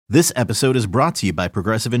This episode is brought to you by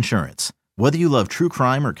Progressive Insurance. Whether you love true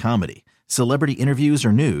crime or comedy, celebrity interviews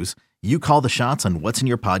or news, you call the shots on what's in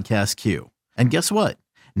your podcast queue. And guess what?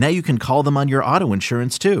 Now you can call them on your auto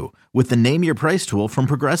insurance too with the Name Your Price tool from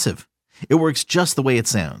Progressive. It works just the way it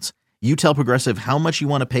sounds. You tell Progressive how much you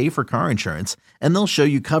want to pay for car insurance, and they'll show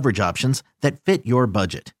you coverage options that fit your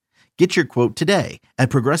budget. Get your quote today at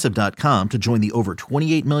Progressive.com to join the over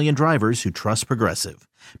 28 million drivers who trust Progressive.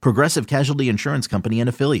 Progressive Casualty Insurance Company and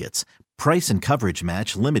Affiliates. Price and coverage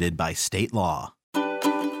match limited by state law.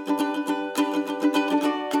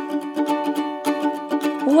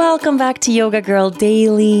 Welcome back to Yoga Girl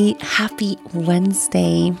Daily. Happy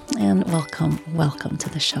Wednesday and welcome to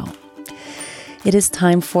the show. It is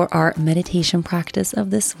time for our meditation practice of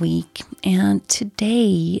this week. And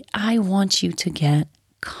today I want you to get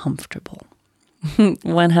comfortable.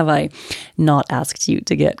 When have I not asked you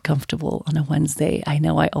to get comfortable on a Wednesday? I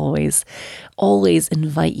know I always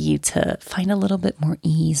invite you to find a little bit more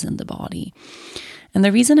ease in the body. And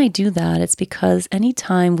the reason I do that is because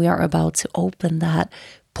anytime we are about to open that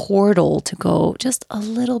portal to go just a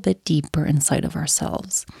little bit deeper inside of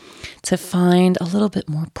ourselves, to find a little bit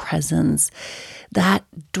more presence, that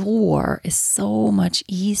door is so much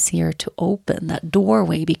easier to open. That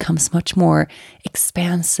doorway becomes much more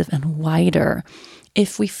expansive and wider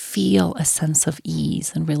if we feel a sense of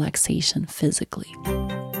ease and relaxation physically.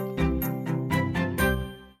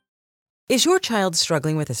 Is your child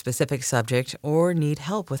struggling with a specific subject or need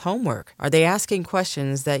help with homework? Are they asking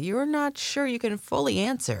questions that you're not sure you can fully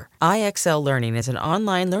answer? IXL Learning is an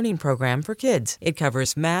online learning program for kids. It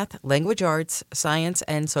covers math, language arts, science,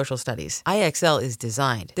 and social studies. IXL is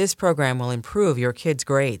designed. This program will improve your kids'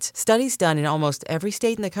 grades. Studies done in almost every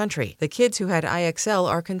state in the country. The kids who had IXL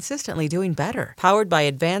are consistently doing better. Powered by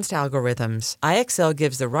advanced algorithms, IXL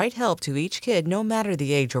gives the right help to each kid no matter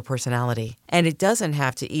the age or personality. And it doesn't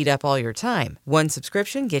have to eat up all your time. One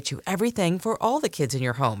subscription gets you everything for all the kids in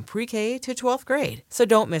your home, pre-K to 12th grade. So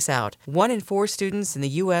don't miss out. 1 in 4 students in the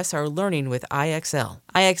U.S. are learning with IXL.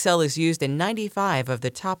 IXL is used in 95 of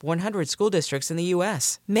the top 100 school districts in the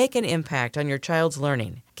U.S. Make an impact on your child's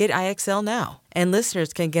learning. Get IXL now. And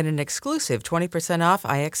listeners can get an exclusive 20% off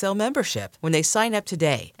IXL membership when they sign up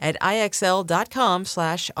today at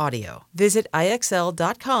IXL.com/audio. Visit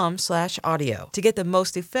IXL.com/audio to get the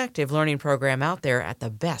most effective learning program out there at the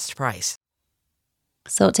best price.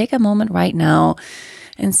 So take a moment right now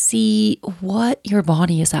and see what your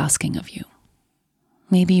body is asking of you.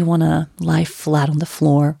 Maybe you want to lie flat on the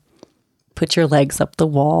floor, put your legs up the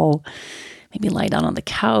wall, maybe lie down on the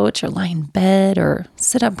couch or lie in bed or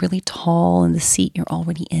sit up really tall in the seat you're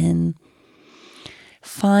already in.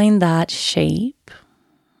 Find that shape.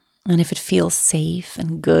 And if it feels safe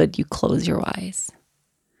and good, you close your eyes.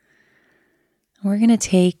 We're going to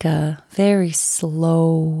take a very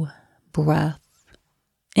slow breath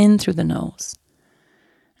in through the nose.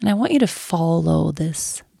 And I want you to follow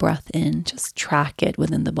this breath in. Just track it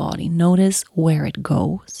within the body. Notice where it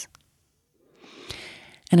goes.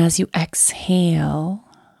 And as you exhale,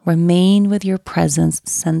 remain with your presence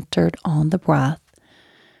centered on the breath.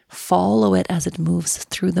 Follow it as it moves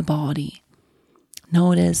through the body.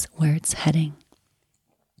 Notice where it's heading.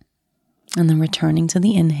 And then returning to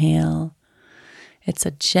the inhale. It's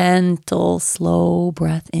a gentle, slow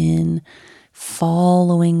breath in,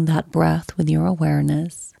 following that breath with your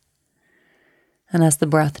awareness. And as the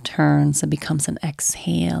breath turns, it becomes an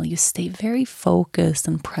exhale. You stay very focused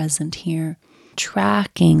and present here,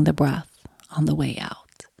 tracking the breath on the way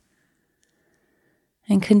out.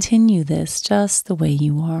 And continue this just the way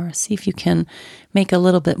you are. See if you can make a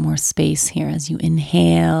little bit more space here as you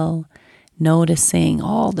inhale, noticing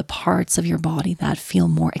all the parts of your body that feel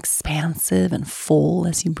more expansive and full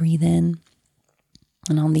as you breathe in.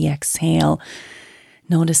 And on the exhale,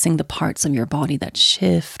 noticing the parts of your body that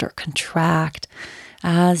shift or contract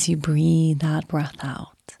as you breathe that breath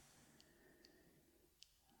out.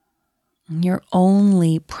 Your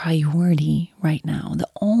only priority right now, the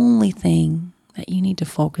only thing that you need to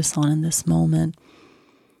focus on in this moment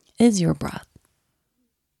is your breath.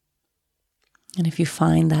 And if you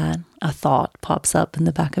find that a thought pops up in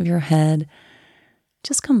the back of your head,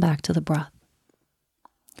 just come back to the breath.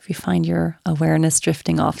 If you find your awareness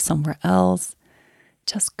drifting off somewhere else,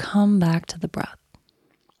 just come back to the breath.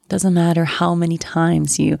 Doesn't matter how many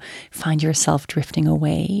times you find yourself drifting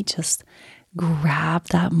away, just grab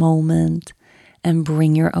that moment and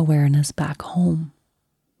bring your awareness back home.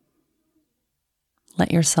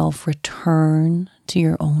 Let yourself return to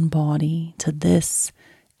your own body, to this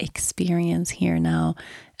experience here now,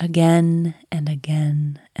 again and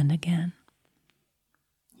again and again.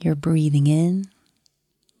 You're breathing in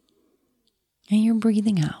And you're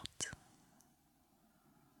breathing out.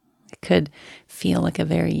 It could feel like a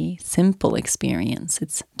very simple experience.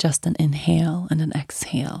 It's just an inhale and an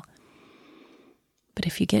exhale. But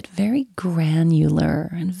if you get very granular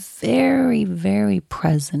and very, very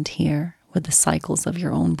present here with the cycles of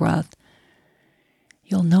your own breath,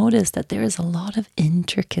 you'll notice that there is a lot of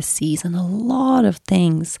intricacies and a lot of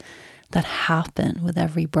things that happen with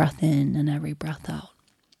every breath in and every breath out.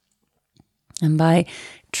 And by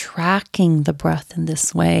tracking the breath in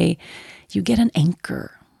this way, you get an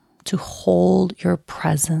anchor to hold your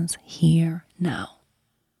presence here now.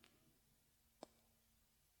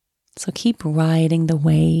 So keep riding the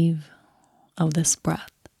wave of this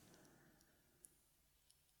breath.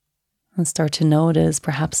 And start to notice,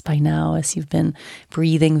 perhaps by now, as you've been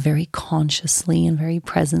breathing very consciously and very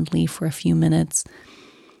presently for a few minutes,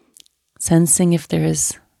 sensing if there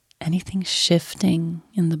is anything shifting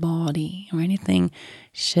in the body or anything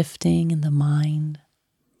shifting in the mind.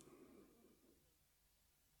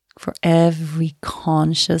 For every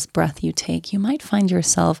conscious breath you take, you might find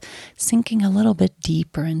yourself sinking a little bit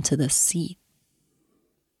deeper into the seat.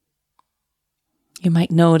 You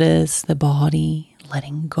might notice the body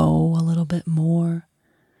letting go a little bit more,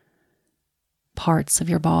 parts of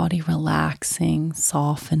your body relaxing,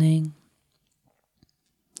 softening.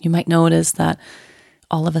 You might notice that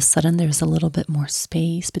all of a sudden there's a little bit more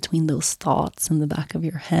space between those thoughts in the back of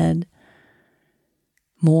your head,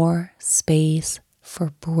 more space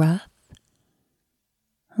for breath,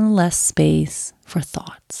 and less space for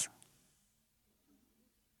thoughts.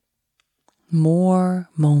 More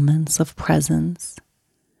moments of presence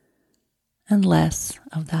and less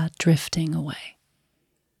of that drifting away.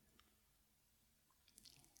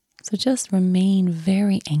 So just remain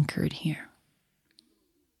very anchored here.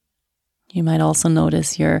 You might also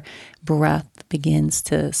notice your breath begins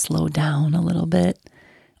to slow down a little bit,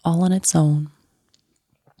 all on its own.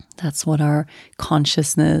 That's what our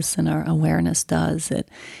consciousness and our awareness does. It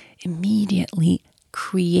immediately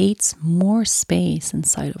creates more space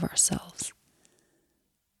inside of ourselves.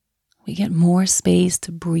 We get more space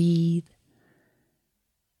to breathe,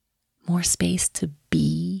 more space to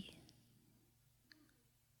be,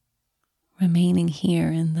 remaining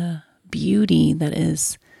here in the beauty that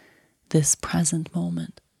is this present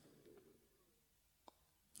moment.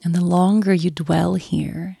 And the longer you dwell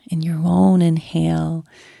here in your own inhale,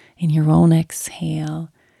 in your own exhale,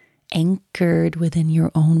 anchored within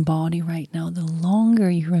your own body right now, the longer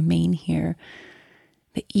you remain here,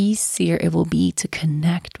 the easier it will be to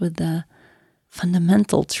connect with the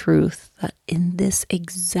fundamental truth that in this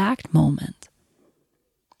exact moment,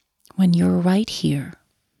 when you're right here,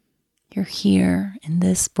 you're here in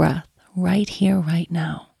this breath, right here, right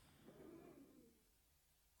now,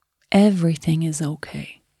 everything is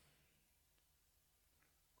okay.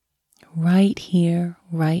 Right here,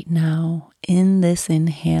 right now, in this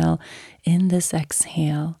inhale, in this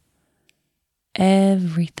exhale,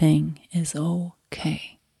 everything is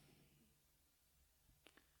okay.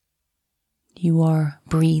 You are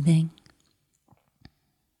breathing.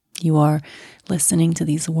 You are listening to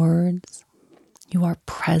these words. You are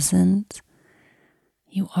present.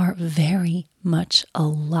 You are very much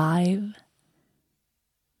alive.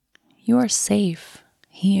 You are safe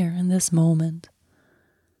here in this moment.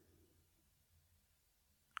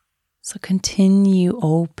 So continue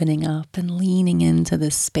opening up and leaning into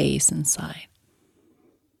this space inside.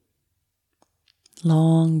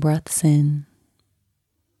 Long breaths in,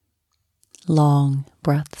 long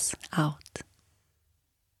breaths out.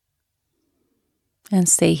 And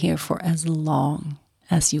stay here for as long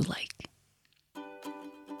as you like.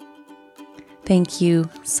 Thank you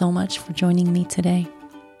so much for joining me today.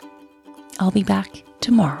 I'll be back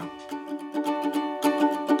tomorrow.